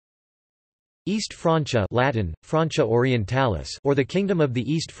East Francia Latin, Francia Orientalis or the Kingdom of the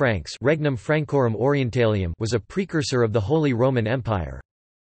East Franks Regnum Francorum Orientalium was a precursor of the Holy Roman Empire.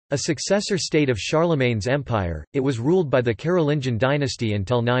 A successor state of Charlemagne's empire, it was ruled by the Carolingian dynasty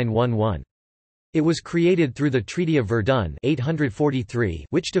until 911. It was created through the Treaty of Verdun 843,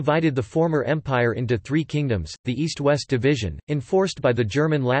 which divided the former empire into three kingdoms. The East-West division, enforced by the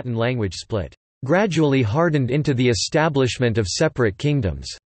German Latin language split, gradually hardened into the establishment of separate kingdoms,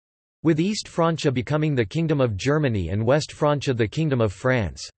 with East Francia becoming the Kingdom of Germany and West Francia the Kingdom of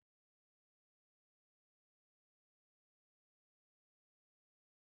France.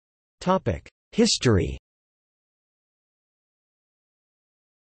 History.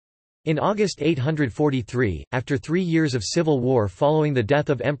 In August 843, after 3 years of civil war following the death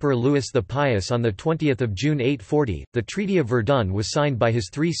of Emperor Louis the Pious on 20 June 840, the Treaty of Verdun was signed by his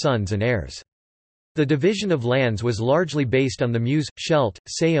 3 sons and heirs. The division of lands was largely based on the Meuse, Scheldt,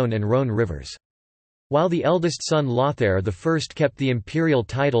 Saône and Rhône rivers. While the eldest son Lothair I kept the imperial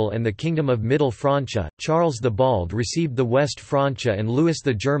title and the Kingdom of Middle Francia, Charles the Bald received the West Francia and Louis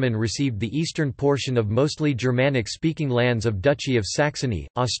the German received the eastern portion of mostly Germanic-speaking lands of Duchy of Saxony,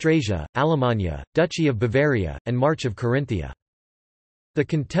 Austrasia, Alemannia, Duchy of Bavaria, and March of Carinthia. The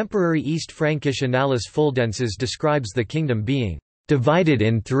contemporary East Frankish Annales Fuldenses describes the kingdom being divided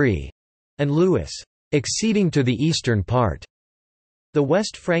in 3, and Louis exceeding to the eastern part. The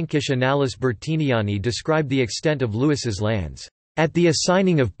West Frankish Annales Bertiniani describe the extent of Louis's lands. At the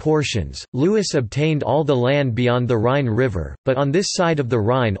assigning of portions, Louis obtained all the land beyond the Rhine River, but on this side of the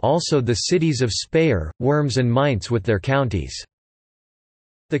Rhine also the cities of Speyer, Worms and Mainz with their counties.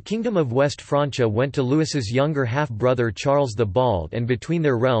 The Kingdom of West Francia went to Louis's younger half-brother Charles the Bald, and between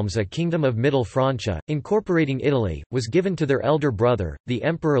their realms a Kingdom of Middle Francia, incorporating Italy, was given to their elder brother, the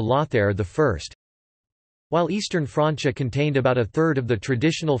Emperor Lothair I. While Eastern Francia contained about a third of the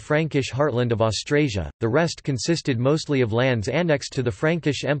traditional Frankish heartland of Austrasia, the rest consisted mostly of lands annexed to the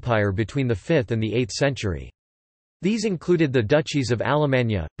Frankish Empire between the 5th and the 8th century. These included the duchies of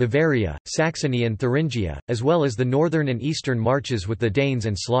Alemannia, Bavaria, Saxony and Thuringia, as well as the northern and eastern marches with the Danes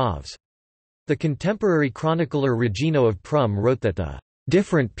and Slavs. The contemporary chronicler Regino of Prum wrote that the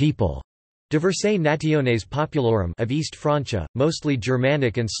different people diversae nationes populorum of East Francia, mostly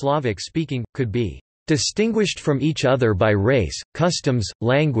Germanic and Slavic-speaking, could be distinguished from each other by race, customs,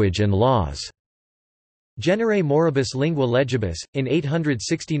 language and laws. Genere moribus lingua legibus. In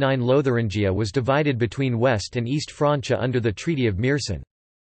 869 Lotharingia was divided between West and East Francia under the Treaty of Meersen.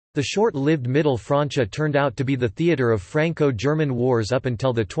 The short-lived Middle Francia turned out to be the theatre of Franco-German wars up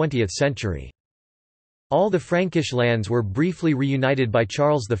until the 20th century. All the Frankish lands were briefly reunited by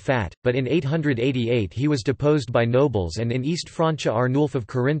Charles the Fat, but in 888 he was deposed by nobles and in East Francia Arnulf of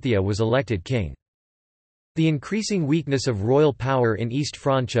Carinthia was elected king. The increasing weakness of royal power in East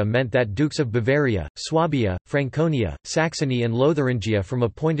Francia meant that dukes of Bavaria, Swabia, Franconia, Saxony and Lotharingia from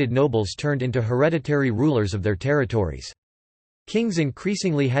appointed nobles turned into hereditary rulers of their territories. Kings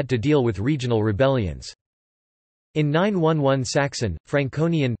increasingly had to deal with regional rebellions. In 911 Saxon,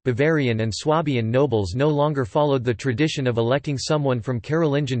 Franconian, Bavarian and Swabian nobles no longer followed the tradition of electing someone from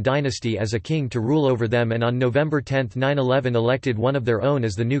Carolingian dynasty as a king to rule over them, and on November 10, 911 elected one of their own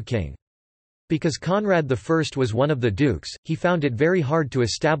as the new king. Because Conrad I was one of the dukes, he found it very hard to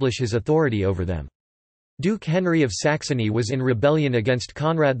establish his authority over them. Duke Henry of Saxony was in rebellion against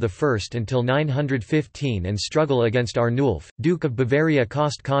Conrad I until 915 and struggle against Arnulf, Duke of Bavaria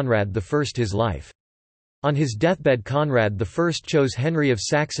cost Conrad I his life. On his deathbed Conrad I chose Henry of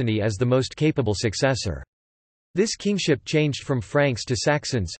Saxony as the most capable successor. This kingship changed from Franks to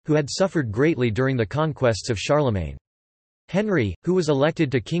Saxons, who had suffered greatly during the conquests of Charlemagne. Henry, who was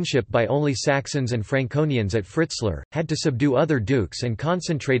elected to kingship by only Saxons and Franconians at Fritzlar, had to subdue other dukes and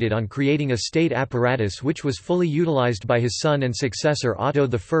concentrated on creating a state apparatus which was fully utilized by his son and successor Otto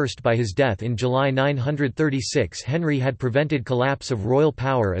I. By his death in July 936, Henry had prevented collapse of royal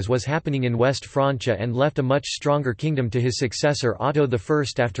power as was happening in West Francia and left a much stronger kingdom to his successor Otto I.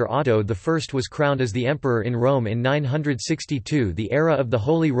 After Otto I was crowned as the emperor in Rome in 962, the era of the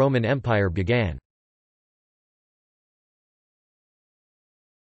Holy Roman Empire began.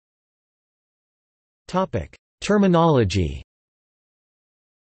 Terminology.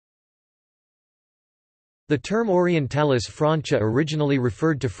 The term Orientalis Francia originally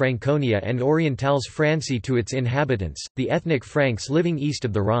referred to Franconia and Orientales Franci to its inhabitants, the ethnic Franks living east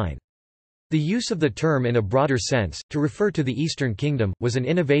of the Rhine. The use of the term in a broader sense, to refer to the Eastern Kingdom, was an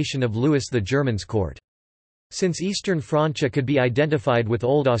innovation of Louis the German's court. Since Eastern Francia could be identified with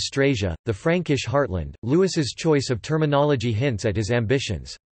Old Austrasia, the Frankish heartland, Louis's choice of terminology hints at his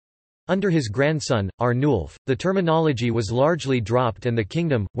ambitions. Under his grandson, Arnulf, the terminology was largely dropped and the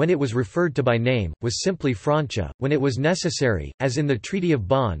kingdom, when it was referred to by name, was simply Francia. When it was necessary, as in the Treaty of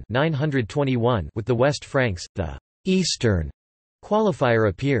Bonn 921 with the West Franks, the «Eastern» qualifier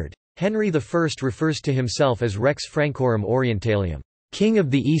appeared. Henry I refers to himself as Rex Francorum Orientalium, King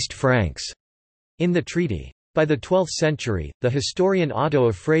of the East Franks, in the treaty. By the 12th century, the historian Otto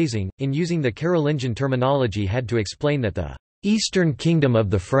of Freising, in using the Carolingian terminology, had to explain that the Eastern Kingdom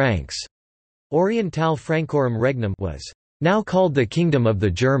of the Franks, Oriental Francorum Regnum, was now called the Kingdom of the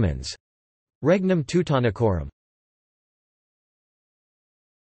Germans, Regnum Teutonicorum.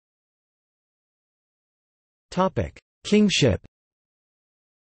 Kingship.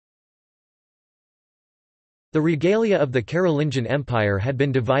 The regalia of the Carolingian Empire had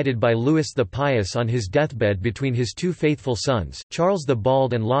been divided by Louis the Pious on his deathbed between his two faithful sons, Charles the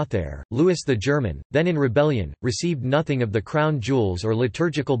Bald and Lothair. Louis the German, then in rebellion, received nothing of the crown jewels or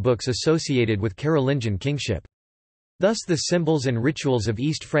liturgical books associated with Carolingian kingship. Thus the symbols and rituals of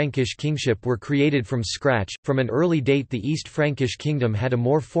East Frankish kingship were created from scratch. From an early date the East Frankish kingdom had a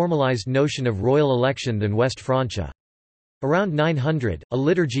more formalized notion of royal election than West Francia. Around 900, a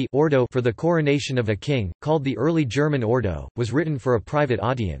liturgy ordo for the coronation of a king, called the Early German Ordo, was written for a private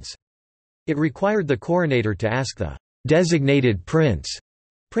audience. It required the coronator to ask the designated prince,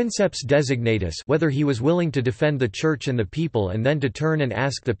 princeps designatus, whether he was willing to defend the church and the people, and then to turn and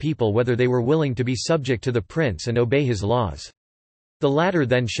ask the people whether they were willing to be subject to the prince and obey his laws. The latter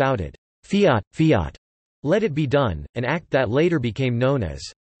then shouted, "Fiat, fiat, let it be done," an act that later became known as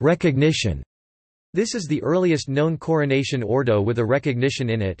recognition. This is the earliest known coronation ordo with a recognition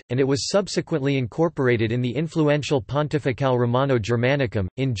in it, and it was subsequently incorporated in the influential Pontificale Romano Germanicum.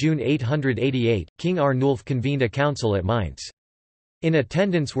 In June 888, King Arnulf convened a council at Mainz. In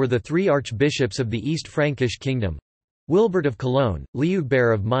attendance were the three archbishops of the East Frankish kingdom, Wilbert of Cologne,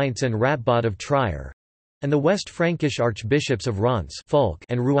 Liudbert of Mainz and Ratbod of Trier, and the West Frankish archbishops of Reims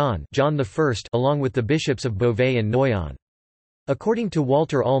and Rouen, John I, along with the bishops of Beauvais and Noyon. According to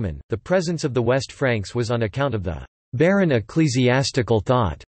Walter Ullmann, the presence of the West Franks was on account of the barren ecclesiastical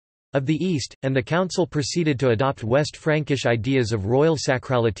thought of the East, and the council proceeded to adopt West Frankish ideas of royal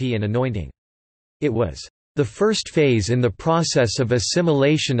sacrality and anointing. It was the first phase in the process of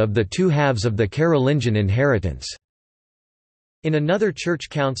assimilation of the two halves of the Carolingian inheritance. In another church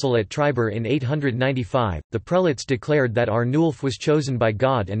council at Triber in 895, the prelates declared that Arnulf was chosen by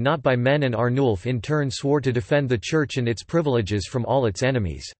God and not by men, and Arnulf in turn swore to defend the church and its privileges from all its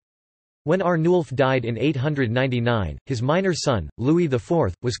enemies. When Arnulf died in 899, his minor son, Louis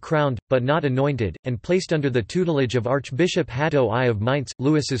IV, was crowned, but not anointed, and placed under the tutelage of Archbishop Hatto I of Mainz.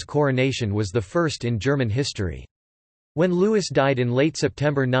 Louis's coronation was the first in German history. When Louis died in late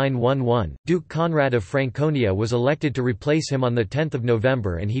September 911, Duke Conrad of Franconia was elected to replace him on 10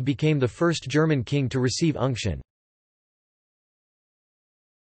 November, and he became the first German king to receive unction.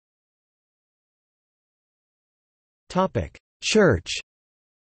 Church.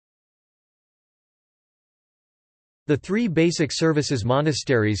 The three basic services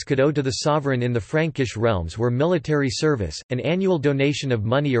monasteries could owe to the sovereign in the Frankish realms were military service, an annual donation of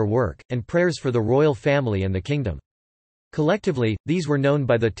money or work, and prayers for the royal family and the kingdom. Collectively, these were known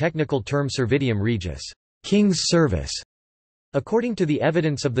by the technical term Servitium Regis, King's Service. According to the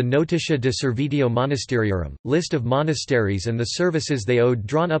evidence of the Notitia de Servitio Monasteriorum, list of monasteries and the services they owed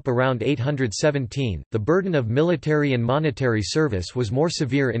drawn up around 817, the burden of military and monetary service was more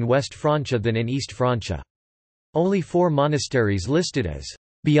severe in West Francia than in East Francia. Only 4 monasteries listed as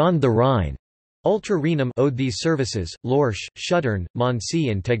beyond the Rhine, ultra Rhenum, owed these services: Lorsch, Schuttern,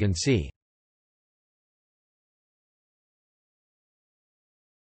 Moncy and Tegernsee.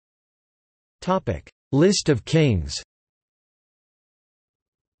 List of kings.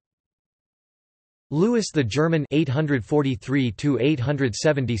 Louis the German 843 to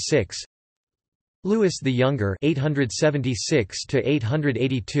 876. Louis the Younger 876 to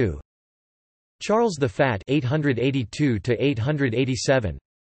 882. Charles the Fat 882 to 887.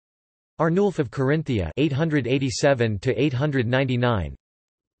 Arnulf of Carinthia 887 to 899.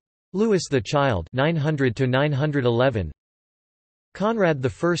 Louis the Child 900 to 911. Conrad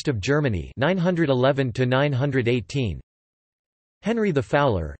I of Germany 911 to 918. Henry the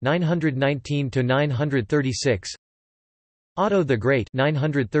Fowler 919 to 936. Otto the Great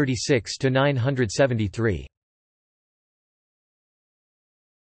 936 to 973.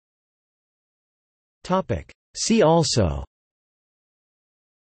 Topic: See also: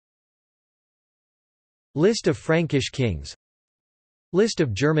 List of Frankish kings, List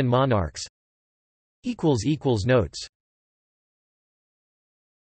of German monarchs. Notes